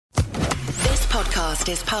podcast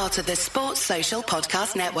is part of the Sports Social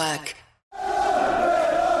Podcast Network.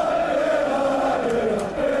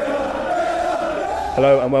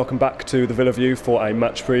 Hello and welcome back to the Villa View for a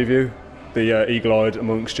match preview. The eagle-eyed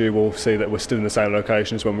amongst you will see that we're still in the same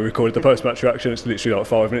location as when we recorded the post-match reaction. It's literally like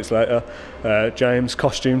 5 minutes later. James,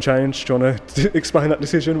 costume change. Do you want to explain that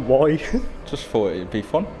decision? Why? Just thought it'd be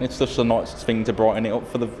fun. It's just a nice thing to brighten it up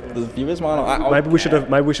for the viewers, man. Maybe we should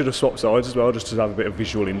have swapped sides as well, just to have a bit of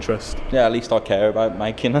visual interest. Yeah, at least I care about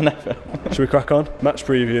making an effort. Should we crack on? Match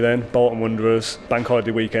preview then. Bolton Wanderers, bank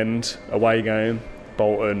holiday weekend, away game.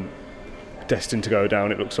 Bolton destined to go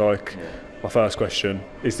down, it looks like. Yeah. My first question,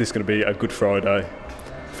 is this going to be a Good Friday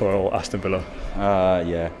for Aston Villa?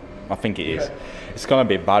 Yeah, I think it is. It's going to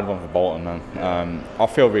be a bad one for Bolton, man. I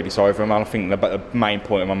feel really sorry for them, and I think the main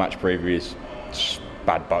point of my match preview is just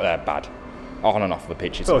bad, but they're bad. On and off the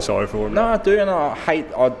pitch. Feel sorry for them. No, I do, and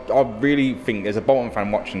I really think there's a Bolton fan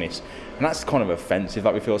watching this, and that's kind of offensive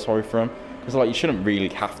that we feel sorry for them. Because you shouldn't really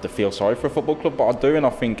have to feel sorry for a football club, but I do, and I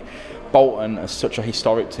think Bolton is such a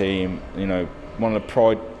historic team, one of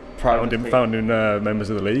the founding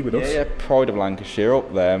members of the league with us. Yeah, pride of Lancashire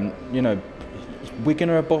up there.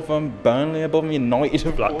 Wigan are above them, Burnley above them, United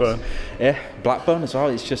of Blackburn. Course. Yeah, Blackburn as well.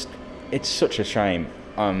 It's such a shame.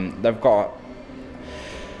 They've got.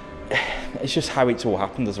 It's just how it's all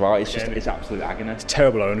happened as well. It's absolute agony. It's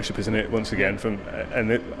terrible ownership, isn't it? Once again,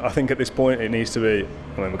 I think at this point it needs to be.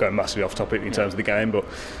 I mean, we're going massively off topic in terms of the game, but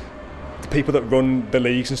the people that run the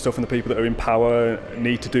leagues and stuff, and the people that are in power,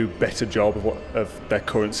 need to do a better job of their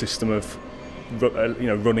current system of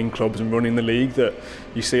running clubs and running the league. That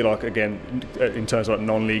you see, again, in terms of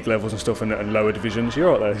non-league levels and stuff and lower divisions.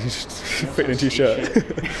 You're right there, you're just fitting into your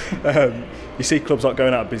shirt. You see clubs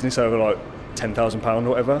going out of business over £10,000 or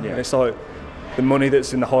whatever. Yeah. It's the money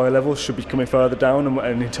that's in the higher levels should be coming further down,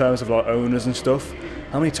 and in terms of owners and stuff,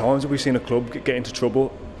 how many times have we seen a club get into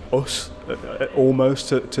trouble? Us, almost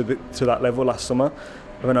to that level last summer,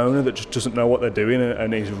 of an owner that just doesn't know what they're doing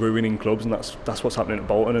and is ruining clubs, and that's what's happening at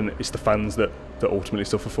Bolton, and it's the fans that ultimately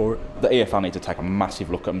suffer for it. The EFL need to take a massive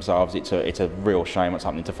look at themselves. It's a real shame what's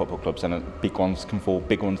happening to football clubs, and big ones can fall.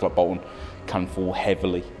 Big ones like Bolton can fall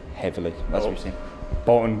heavily. As we've seen.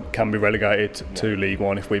 Bolton can be relegated to League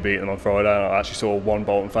One if we beat them on Friday. I actually saw one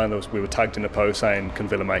Bolton fan we were tagged in a post saying, can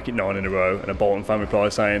Villa make it 9 in a row? And a Bolton fan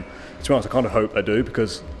replied saying, to be honest, I kind of hope they do,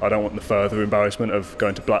 because I don't want the further embarrassment of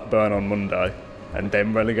going to Blackburn on Monday and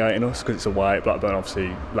them relegating us, because it's away at Blackburn,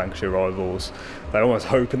 obviously Lancashire rivals. They're almost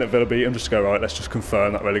hoping that Villa beat them just to go, right, let's just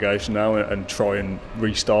confirm that relegation now and try and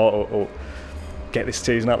restart or get this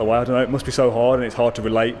season out of the way. I don't know, it must be so hard, and it's hard to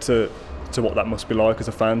relate to what that must be like as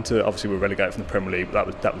a fan. To obviously we're relegated from the Premier League,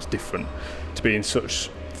 but that was different. To be in such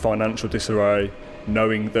financial disarray,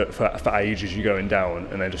 knowing that for ages you're going down,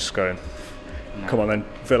 and then just going, come on then,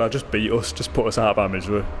 Villa, just beat us, just put us out of our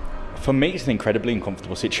misery. For me, it's an incredibly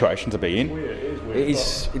uncomfortable situation to be in.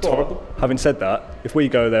 It's horrible. Having said that, if we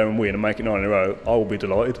go there and win and make it 9 in a row, I will be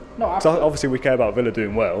delighted. No, absolutely. Obviously we care about Villa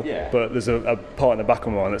doing well, yeah. But there's a part in the back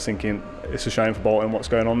of my mind that's thinking it's a shame for Bolton what's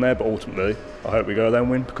going on there, but ultimately I hope we go there and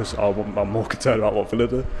win, because I'm more concerned about what Villa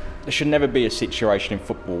do. There should never be a situation in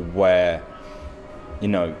football where,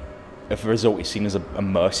 if a result is seen as a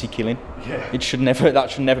mercy killing. Yeah. That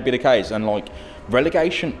should never be the case. And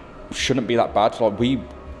relegation shouldn't be that bad. We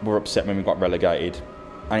were upset when we got relegated,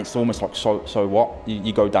 and it's almost so what?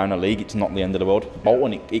 You go down a league, it's not the end of the world.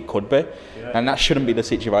 Bolton, it could be, and that shouldn't be the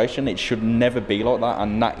situation. It should never be like that,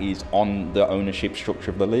 and that is on the ownership structure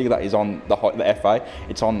of the league. That is on the FA.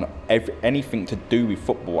 It's on anything to do with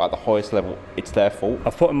football at the highest level. It's their fault.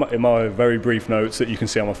 I've put in my very brief notes that you can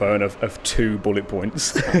see on my phone of 2 bullet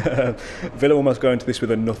points. Villa almost go into this with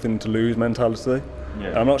a nothing to lose mentality.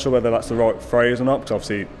 Yeah. I'm not sure whether that's the right phrase or not, because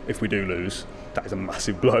obviously if we do lose, that is a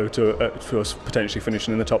massive blow to us potentially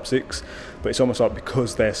finishing in the top 6. But it's almost like,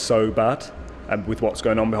 because they're so bad, and with what's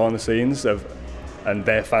going on behind the scenes, and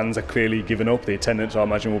their fans are clearly giving up, the attendance I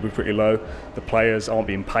imagine will be pretty low, the players aren't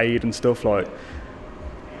being paid and stuff,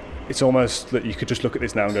 it's almost that you could just look at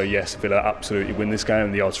this now and go, yes, Villa absolutely win this game,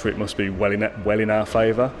 and the odds for it must be well in our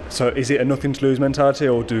favour. So is it a nothing to lose mentality,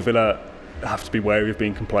 or do Villa have to be wary of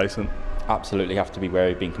being complacent? Absolutely have to be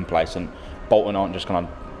wary of being complacent. Bolton aren't just going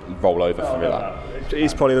to roll over for Villa. It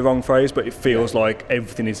is probably the wrong phrase, but it feels like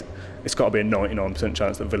everything is. It's got to be a 99%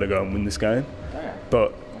 chance that Villa go and win this game. Yeah.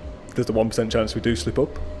 But there's the 1% chance we do slip up.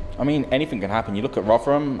 I mean, anything can happen. You look at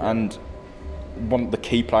Rotherham, and the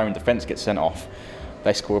key player in defence gets sent off.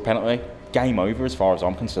 They score a penalty. Game over, as far as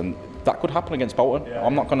I'm concerned. That could happen against Bolton. Yeah.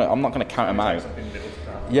 I'm not gonna count them out.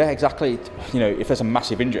 Yeah, exactly. If there's a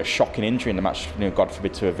massive injury, a shocking injury in the match, God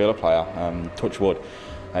forbid, to a Villa player, touch wood,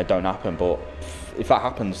 it don't happen. But if that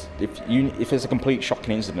happens, if there's a complete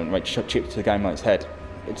shocking incident where it chips the game on its head,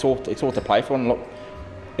 it's all to play for. And look,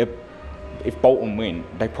 if Bolton win,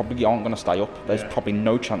 they probably aren't going to stay up. There's probably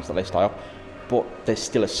no chance that they stay up, but there's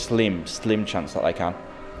still a slim chance that they can.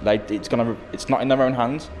 It's not in their own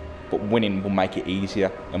hands, but winning will make it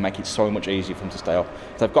easier and make it so much easier for them to stay up.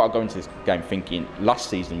 So they've got to go into this game thinking, last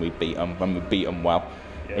season we beat them when we beat them well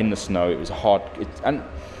in the snow. It was and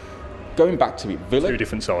going back to it, Villa, two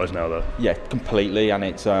different sides now though. Yeah, completely, and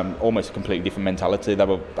it's almost a completely different mentality.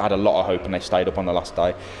 They had a lot of hope and they stayed up on the last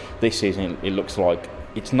day. This season, it looks like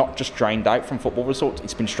it's not just drained out from football results,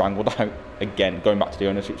 it's been strangled out. Again, going back to the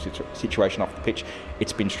ownership situation off the pitch,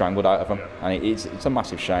 it's been strangled out of them. And it's a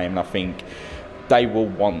massive shame, and I think they will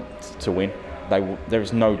want to win. There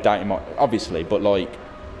is no doubt in my... Obviously, but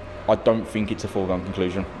I don't think it's a foregone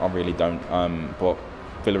conclusion. I really don't. But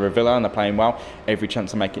Villa are Villa and they're playing well. Every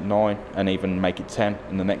chance to make it 9 and even make it 10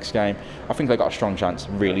 in the next game. I think they've got a strong chance,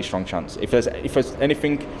 really strong chance. If there's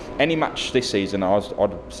anything, any match this season, I'd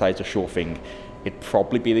say it's a sure thing. It'd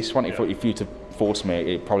probably be this one. If you to force me,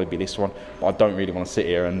 it'd probably be this one. But I don't really want to sit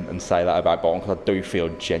here and say that about Bolton, because I do feel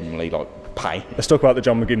genuinely pay. Let's talk about the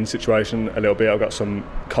John McGinn situation a little bit. I've got some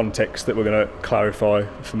context that we're going to clarify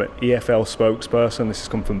from an EFL spokesperson. This has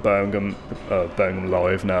come from Birmingham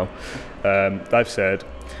Live now. They've said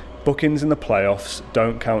bookings in the playoffs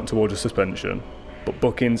don't count towards a suspension, but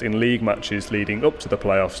bookings in league matches leading up to the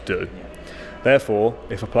playoffs do. Therefore,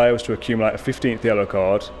 if a player was to accumulate a 15th yellow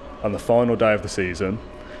card on the final day of the season,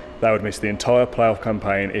 they would miss the entire playoff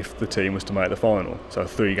campaign if the team was to make the final. So a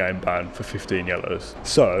 3-game ban for 15 yellows.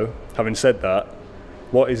 So, having said that,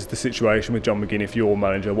 what is the situation with John McGinn if you're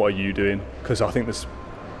manager? What are you doing? Because I think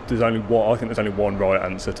there's only one right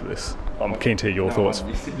answer to this. I'm keen to hear your thoughts.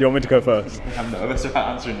 You want me to go first? I'm nervous about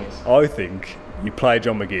answering this. I think you play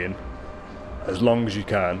John McGinn as long as you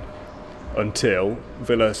can until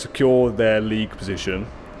Villa secure their league position.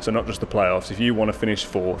 So not just the playoffs. If you want to finish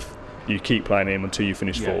 4th, you keep playing him until you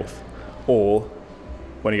finish 4th. Or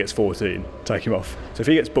when he gets 14, take him off. So if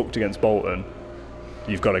he gets booked against Bolton,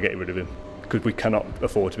 you've got to get rid of him, because we cannot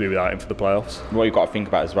afford to be without him for the playoffs. What you've got to think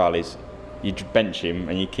about as well is you bench him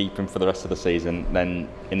and you keep him for the rest of the season. Then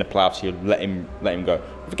in the playoffs, you let him go.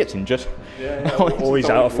 If he gets injured, or he's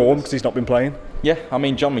out of form because he's not been playing. Yeah, I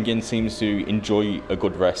mean, John McGinn seems to enjoy a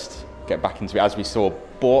good rest, get back into it, as we saw.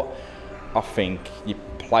 But I think you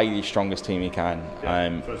play the strongest team you can. For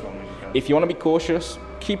as long as you can. If you want to be cautious,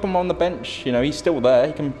 keep him on the bench. You know, he's still there.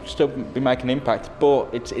 He can still be making an impact. But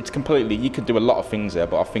it's completely... You could do a lot of things there,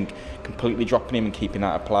 but I think completely dropping him and keeping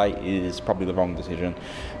out of play is probably the wrong decision.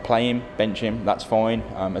 Play him, bench him, that's fine.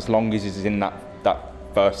 As long as he's in that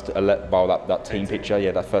first... that team 18. Picture.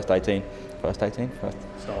 Yeah, that first 18. First 18?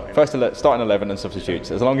 Starting 11 and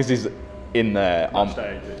substitutes. As long as he's in there...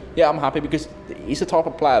 Yeah, I'm happy, because he's the type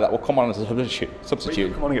of player that will come on as a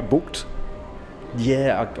substitute. Come on and get booked.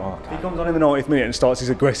 Yeah, he comes on in the 90th minute and starts his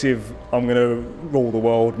aggressive, I'm going to rule the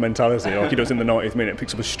world mentality, like he does in the 90th minute, and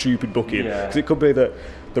picks up a stupid booking. Because it could be that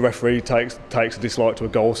the referee takes a dislike to a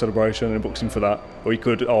goal celebration and books him for that, or he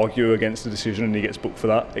could argue against the decision and he gets booked for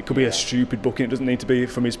that. It could be a stupid booking. It doesn't need to be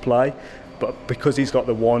from his play, but because he's got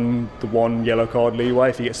the one yellow card leeway,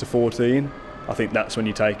 if he gets to 14, I think that's when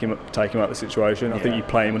you take him out of the situation. I think you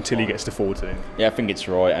play him until he gets to 14. Yeah, I think it's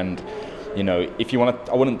right. And you know, if you want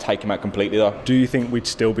to, I wouldn't take him out completely though. Do you think we'd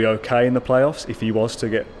still be okay in the playoffs if he was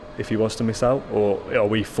to miss out, or are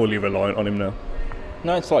we fully reliant on him now?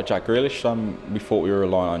 No, it's like Jack Grealish. We thought we were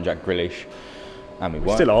relying on Jack Grealish, and we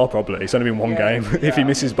weren't. Still are, probably. It's only been one game. If he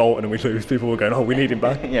misses Bolton and we lose, people will go, "Oh, we need him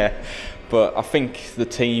back." Yeah, but I think the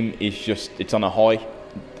team is it's on a high.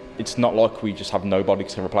 It's not like we just have nobody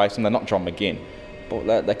to replace them. They're not John McGinn,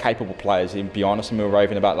 but they're capable players. Be honest, and we were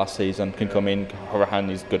raving about last season, can come in. Horahan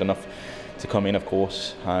is good enough to come in, of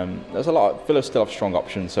course. There's a lot. Villa still have strong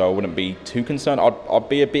options, so I wouldn't be too concerned. I'd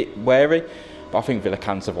be a bit wary, but I think Villa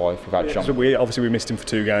can survive without John. So we missed him for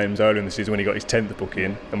 2 games earlier in the season when he got his 10th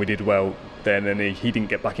booking, and we did well then, and he didn't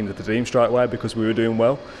get back into the team straight away because we were doing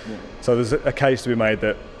well. Yeah. So there's a case to be made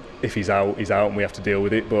that if he's out, and we have to deal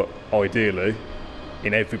with it. But ideally,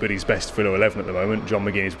 in everybody's best Villa 11 at the moment, John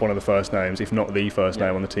McGinn is one of the first names, if not the first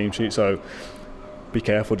name on the team sheet. So be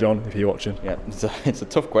careful, John, if you're watching. Yeah, it's a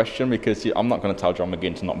tough question, because I'm not going to tell John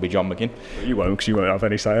McGinn to not be John McGinn. But you won't, because you won't have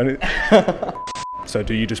any say on it. So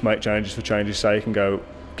do you just make changes for changes' sake and go,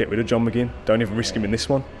 get rid of John McGinn? Don't even risk him in this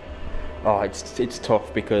one? Oh, it's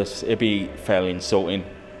tough, because it'd be fairly insulting.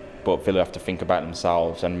 But Villa have to think about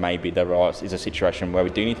themselves, and maybe there is a situation where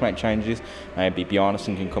we do need to make changes. Maybe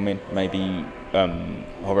Bjarnason can come in, maybe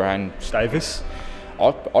Horahan. Davis?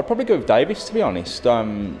 I'd probably go with Davis, to be honest.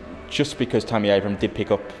 Just because Tammy Abraham did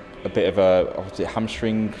pick up a bit of a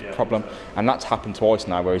hamstring problem, and that's happened twice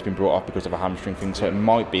now where he's been brought off because of a hamstring thing. So it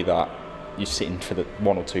might be that you're sitting for the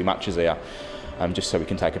 1 or 2 matches here, just so we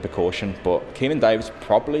can take a precaution. But Keenan Davis, I'd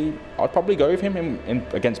probably go with him in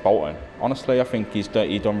against Bolton. Honestly, I think he's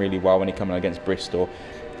done really well when he came in against Bristol.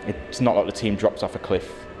 It's not like the team drops off a cliff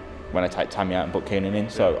when I take Tammy out and put Keenan in.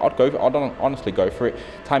 So I'd honestly go for it.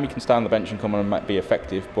 Tammy can stay on the bench and come on and might be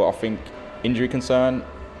effective, but I think injury concern,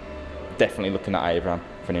 definitely looking at Abraham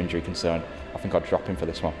for an injury concern. I think I'd drop him for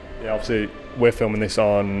this one. Yeah, obviously we're filming this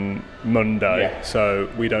on Monday, so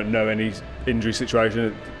we don't know any injury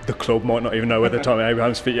situation. The club might not even know whether Tammy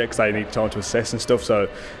Abraham's fit yet because they need time to assess and stuff. So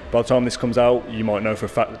by the time this comes out, you might know for a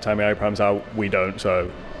fact that Tammy Abraham's out. We don't.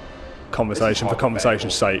 So conversation for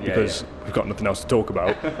conversation's sake, because we've got nothing else to talk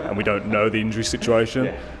about and we don't know the injury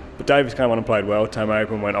situation. But Davis came on and played well. Tammy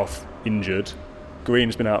Abraham went off injured.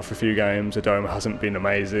 Green's been out for a few games. Adoma hasn't been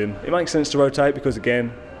amazing. It makes sense to rotate because,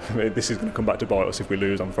 again, this is going to come back to bite us if we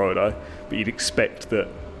lose on Friday. But you'd expect that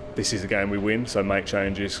this is the game we win, so make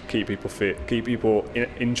changes, keep people fit, keep people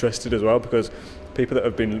interested as well, because people that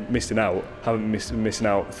have been missing out haven't missing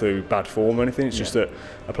out through bad form or anything. It's just that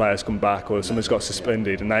a player's come back or someone's got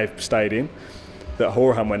suspended and they've stayed in. That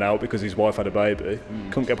Horahan went out because his wife had a baby,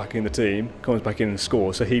 couldn't get back in the team, comes back in and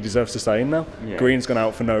scores, so he deserves to stay in now. Green's gone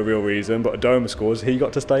out for no real reason, but Adoma scores, he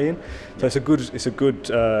got to stay in. So it's a good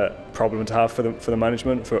problem to have for the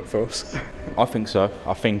management, for us. I think so.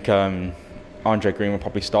 I think Andre Green would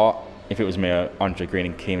probably start. If it was me, Andre Green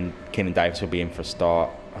and Keenan Davis would be in for a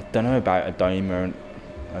start. I don't know about Adoma.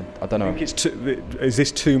 I don't know. I think is this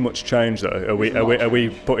too much change though? Are we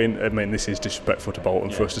putting? I mean, this is disrespectful to Bolton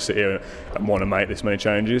for us to sit here and want to make this many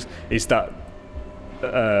changes. Is that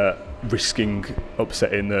risking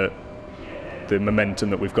upsetting the momentum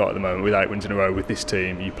that we've got at the moment with 8 wins in a row with this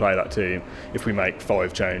team? You play that team. If we make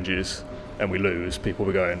 5 changes and we lose, people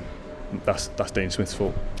will be going, that's Dean Smith's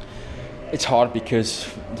fault. It's hard because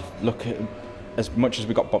look. As much as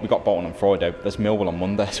we got Bolton on Friday, there's Millwall on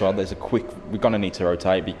Monday as well. We're going to need to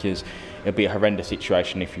rotate because it'll be a horrendous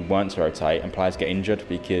situation if you weren't to rotate and players get injured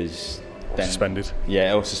because then suspended.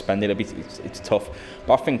 Yeah, or suspended. It's tough,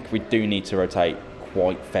 but I think we do need to rotate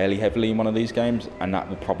quite fairly heavily in one of these games, and that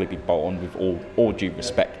will probably be Bolton with all due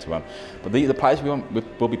respect to them. But the players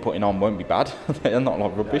we'll be putting on won't be bad. They're not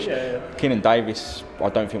like rubbish. Keenan Davis, I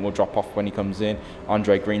don't think will drop off when he comes in.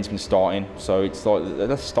 Andre Green's been starting, so it's like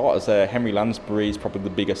the starters there. Henry Lansbury is probably the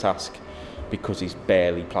biggest ask because he's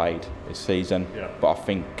barely played this season. But I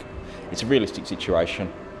think it's a realistic situation.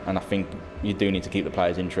 And I think you do need to keep the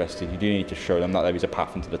players interested. You do need to show them that there is a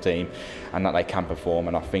path into the team and that they can perform.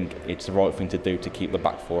 And I think it's the right thing to do to keep the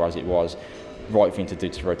back four as it was. Right thing to do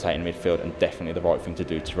to rotate in midfield, and definitely the right thing to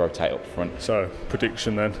do to rotate up front. So,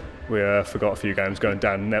 prediction then. We forgot a few games going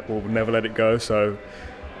down. We'll never let it go. So,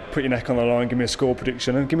 put your neck on the line, give me a score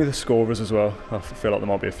prediction, and give me the scorers as well. I feel like there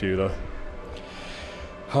might be a few though.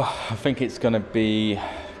 I think it's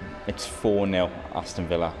 4-0 Aston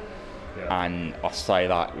Villa. And I say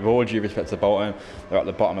that with all due respect to Bolton, they're at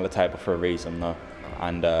the bottom of the table for a reason though,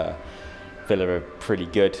 and Villa are pretty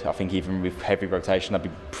good. I think even with heavy rotation they'll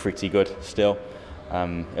be pretty good still.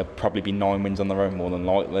 It'll probably be 9 wins on their own more than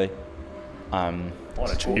likely. What an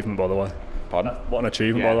achievement, by the way. Pardon? What an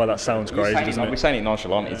achievement, by the way. That sounds crazy, doesn't it? We're saying it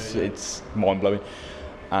nonchalant. It's mind-blowing.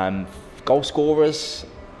 Goal scorers,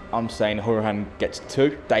 I'm saying Horahan gets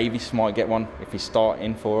 2. Davis might get 1 if he's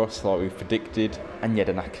starting for us like we've predicted, and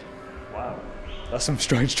Jedinak. Wow, that's some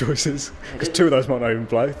strange choices because 2 of those might not even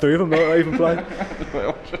play. 3 of them might not even play.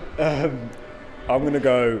 I'm gonna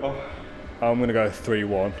go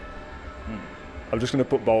 3-1. I'm just going to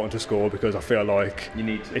put Bolton to score because I feel like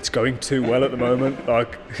it's going too well at the moment.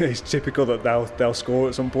 Like it's typical that they'll score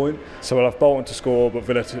at some point. So I'll have Bolton to score, but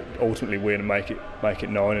Villa to ultimately win and make it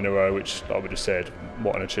 9 in a row, which I would have said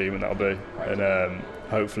what an achievement that'll be. And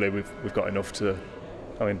hopefully we've got enough to.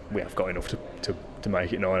 I mean, we have got enough to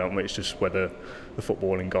make it 9, haven't we? It's just whether the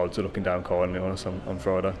footballing gods are looking down kindly on us on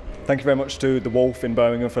Friday. Thank you very much to The Wolf in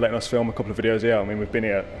Birmingham for letting us film a couple of videos here. I mean, we've been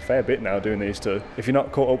here a fair bit now doing these too. If you're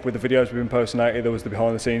not caught up with the videos we've been posting lately, there was the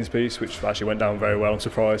behind the scenes piece, which actually went down very well. I'm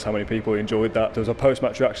surprised how many people enjoyed that. There was a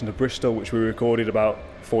post-match reaction to Bristol, which we recorded about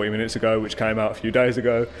 40 minutes ago, which came out a few days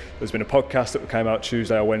ago. There's been a podcast that came out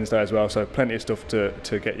Tuesday or Wednesday as well, so plenty of stuff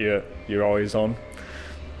to get your eyes on.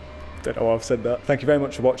 Don't know why I've said that. Thank you very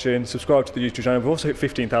much for watching. Subscribe to the YouTube channel. We've also hit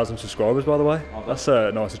 15,000 subscribers, by the way. That's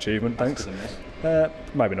a nice achievement. Thanks.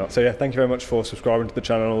 Maybe not. So yeah, thank you very much for subscribing to the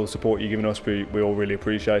channel. All the support you're giving us, we all really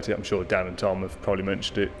appreciate it. I'm sure Dan and Tom have probably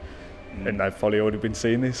mentioned it, and they've probably already been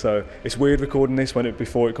seeing this. So it's weird recording this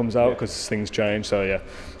before it comes out because things change. So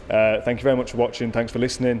yeah, thank you very much for watching. Thanks for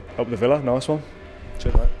listening. Up the Villa, nice one.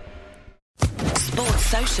 Cheers, mate.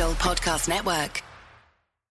 Social Podcast Network.